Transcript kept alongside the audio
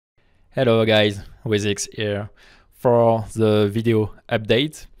Hello guys, Wizix here for the video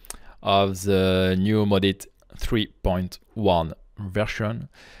update of the new ModIt 3.1 version,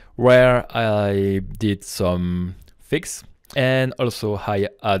 where I did some fix and also I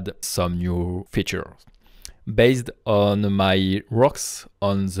add some new features based on my works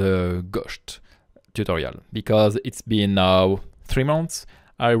on the Ghost tutorial, because it's been now 3 months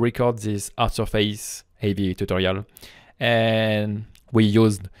I record this HardSurface heavy tutorial, and we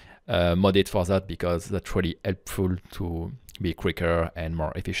used ModIt for that because that's really helpful to be quicker and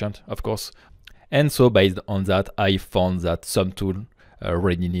more efficient, of course. And so based on that, I found that some tools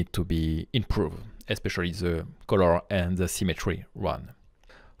really need to be improved, especially the color and the symmetry one.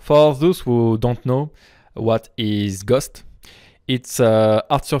 For those who don't know what is Ghost, it's a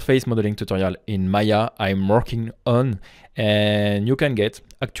HardSurface modeling tutorial in Maya I'm working on, and you can get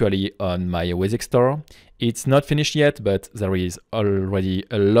actually on my Wizix store. It's not finished yet, but there is already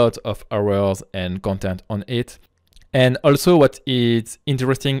a lot of hours and content on it. And also what is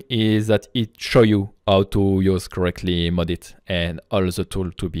interesting is that it shows you how to use correctly ModIt and all the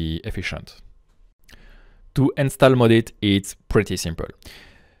tools to be efficient. To install ModIt, it's pretty simple.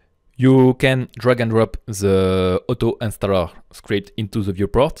 You can drag and drop the auto installer script into the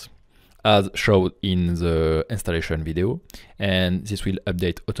viewport as shown in the installation video, and this will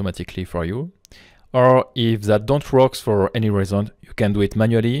update automatically for you. Or if that don't work for any reason, you can do it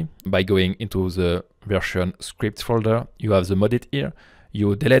manually by going into the version script folder. You have the ModIt here.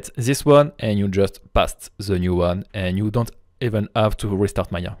 You delete this one and you just paste the new one, and you don't even have to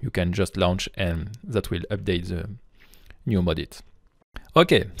restart Maya. You can just launch and that will update the new ModIt.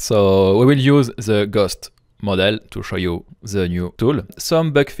 Okay, so we will use the Ghost model to show you the new tool.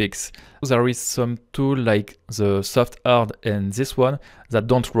 Some bug fix. There is some tool like the soft hard and this one that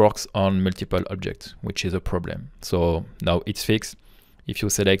don't work on multiple objects, which is a problem. So now it's fixed. If you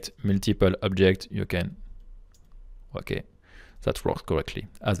select multiple objects, you can, okay, that works correctly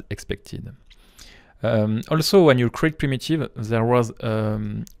as expected. Also, when you create primitive, there was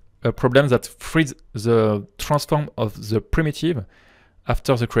a problem that frees the transform of the primitive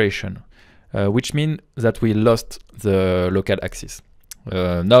after the creation. Which means that we lost the local axis.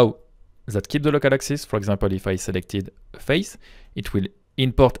 Now that keep the local axis, for example, if I selected a face, it will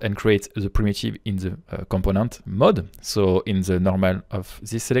import and create the primitive in the component mode, so in the normal of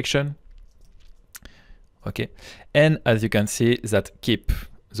this selection. Okay, and as you can see, that keep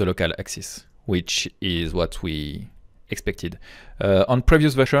the local axis, which is what we expected. On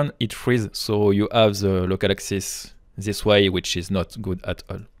previous version, it freeze, so you have the local axis this way, which is not good at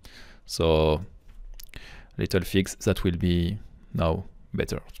all. So little fix that will be now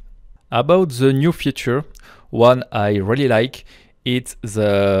better. About the new feature, one I really like, it's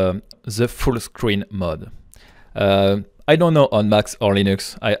the full screen mode. I don't know on Mac or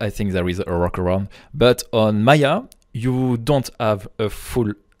Linux, I think there is a workaround, but on Maya, you don't have a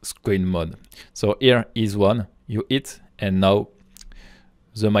full screen mode. So here is one, you hit, and now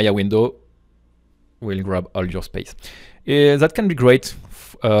the Maya window will grab all your space. That can be great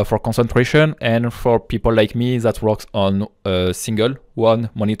for concentration, and for people like me that works on a single one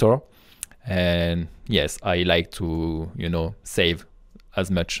monitor. And yes, I like to, save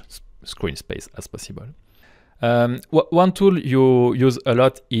as much screen space as possible. One tool you use a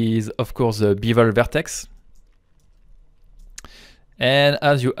lot is, of course, the Beaver vertex. And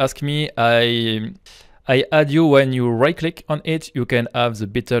as you ask me, I add you when you right click on it, you can have the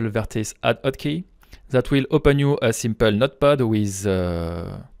Beetle vertex add hotkey. That will open you a simple notepad with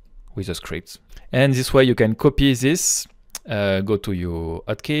a script. And this way you can copy this, go to your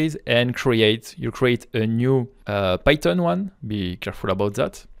hotkeys and create a new Python one. Be careful about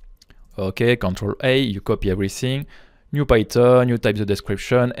that. Okay, Control A, you copy everything. New Python, you type the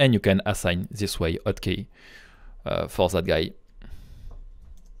description, and you can assign this way hotkey for that guy.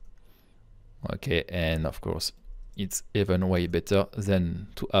 Okay, and of course, it's even way better than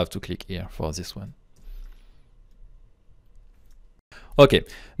to have to click here for this one. Okay,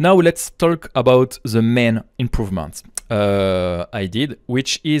 now let's talk about the main improvements I did,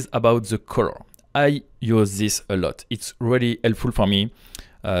 which is about the color. I use this a lot. It's really helpful for me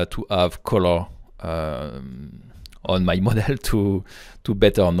to have color on my model to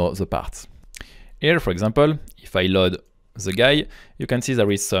better know the parts. Here, for example, if I load the guy, you can see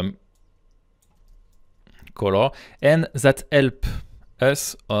there is some color, and that helps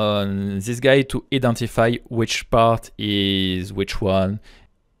us on this guy to identify which part is which one.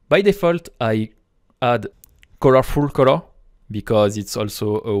 By default, I add colorful color because it's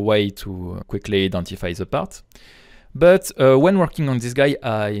also a way to quickly identify the part. But when working on this guy,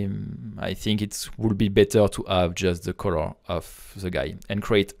 I think it would be better to have just the color of the guy and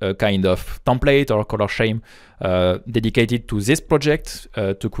create a kind of template or color scheme dedicated to this project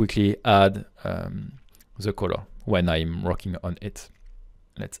to quickly add the color when I'm working on it.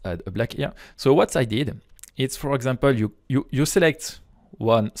 Let's add a black here. So what I did, it's for example, you select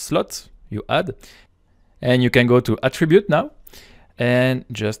one slot, you add, and you can go to attribute now and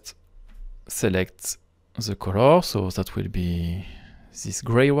just select the color. So that will be this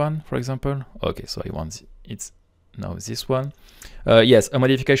gray one, for example. Okay, so I want it's now this one. Yes, a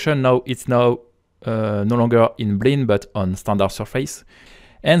modification now. It's now no longer in Blend but on standard surface.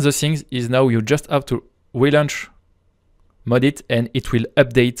 And the thing is now you just have to relaunch ModIt and it will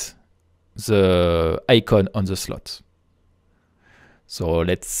update the icon on the slot. So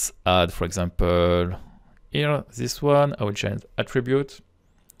let's add, for example, here this one. I will change attribute.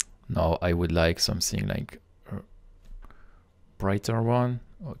 Now I would like something like a brighter one.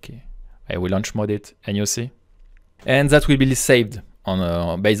 Okay, I will launch ModIt and you see, and that will be saved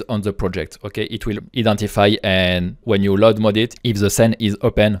on based on the project. Okay, it will identify, and when you load ModIt, if the scene is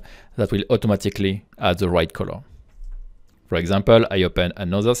open, that will automatically add the right color. For example, I open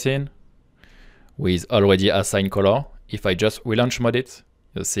another scene with already assigned color. If I just relaunch ModIt,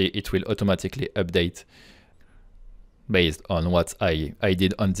 you'll see it will automatically update based on what I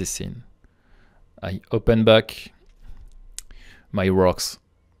did on this scene. I open back my rocks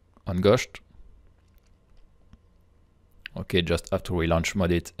on Ghost. Okay, just have to relaunch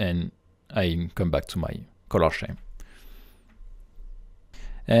ModIt and I come back to my color scheme.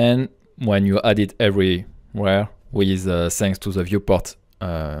 And when you add it everywhere with thanks to the viewport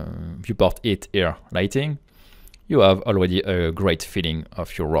 8 here lighting, you have already a great feeling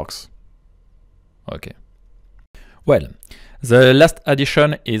of your rocks. Okay. Well, the last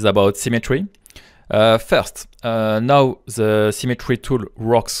addition is about symmetry. First, now the symmetry tool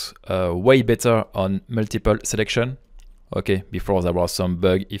works way better on multiple selection. Okay, before there was some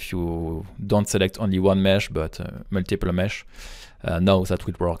bug if you don't select only one mesh but multiple mesh. Now that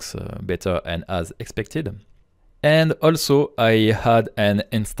will works better and as expected. And also I had an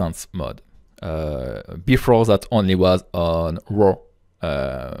instance mode. Before that only was on raw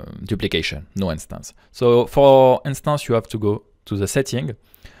duplication, no instance. So for instance, you have to go to the setting.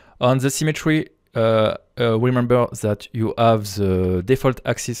 On the symmetry, remember that you have the default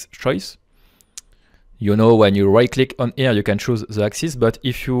axis choice. You know, when you right click on here, you can choose the axis, but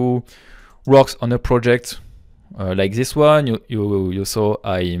if you work on a project like this one, you saw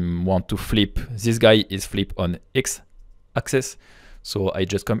I want to flip, this guy is flip on X axis. So I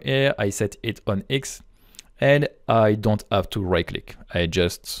just come here, I set it on X, and I don't have to right click. I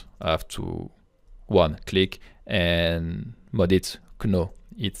just have to one click and ModIt no,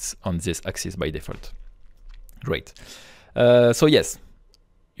 it's on this axis by default. Great. So yes,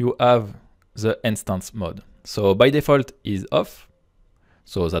 you have the instance mode. So by default is off.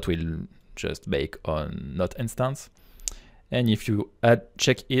 So that will just bake on not instance. And if you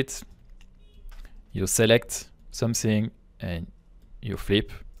check it, you select something and you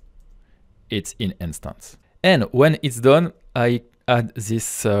flip, it's in instance. And when it's done, I add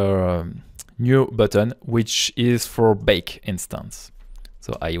this new button, which is for bake instance.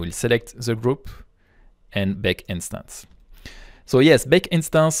 So I will select the group and bake instance. So yes, bake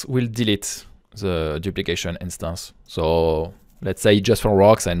instance will delete the duplication instance. So let's say just for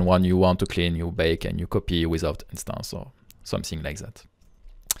rocks and one you want to clean, you bake and you copy without instance or something like that.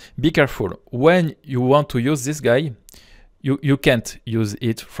 Be careful when you want to use this guy. You can't use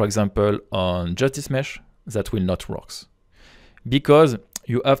it, for example, on just this mesh. That will not work because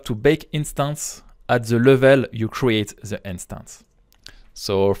you have to bake instance at the level you create the instance.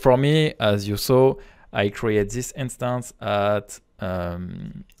 So for me, as you saw, I create this instance at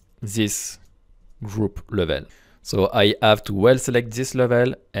this group level. So I have to well select this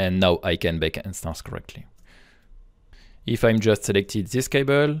level and now I can bake instance correctly. If I'm just selected this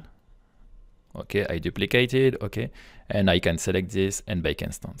cable, okay, I duplicated, okay, and I can select this and bake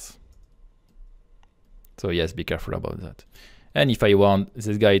instance. So yes, be careful about that. And if I want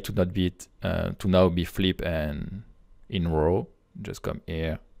this guy to not be to now be flip and in row, just come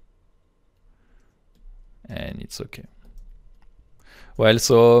here and it's okay. Well,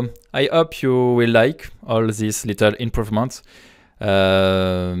 so I hope you will like all these little improvements,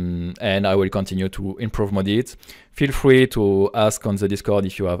 and I will continue to improve ModIt. Feel free to ask on the Discord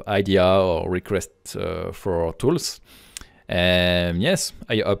if you have idea or requests for tools. And yes,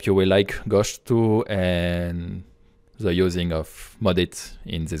 I hope you will like Ghost too, and the using of ModIt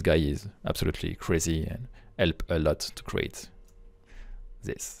in this guy is absolutely crazy and help a lot to create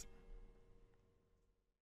this.